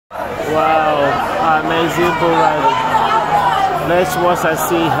Wow, amazing bull riding. Let's watch and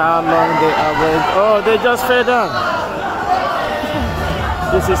see how long they are going. Oh, they just fell down.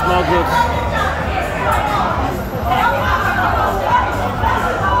 This is not good.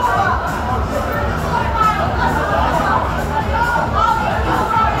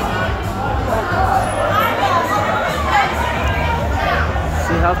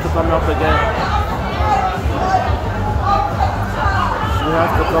 She has to come up again. She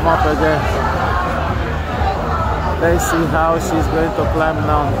has to come up again. Let's see how she's going to climb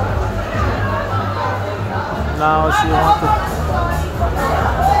now. Now she wants to.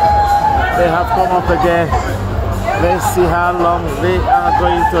 They have come up again. Let's see how long they are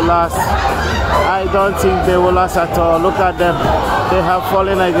going to last. I don't think they will last at all. Look at them. They have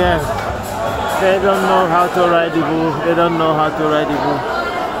fallen again. They don't know how to ride the bull. They don't know how to ride the bull.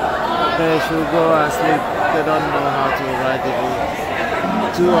 They should go and sleep. They don't know how to ride the bull.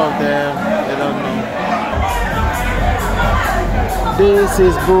 Two of them, they don't know. This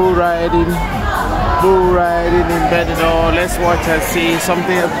is bull riding in Benin. Let's watch and see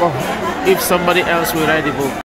something about if somebody else will ride the bull.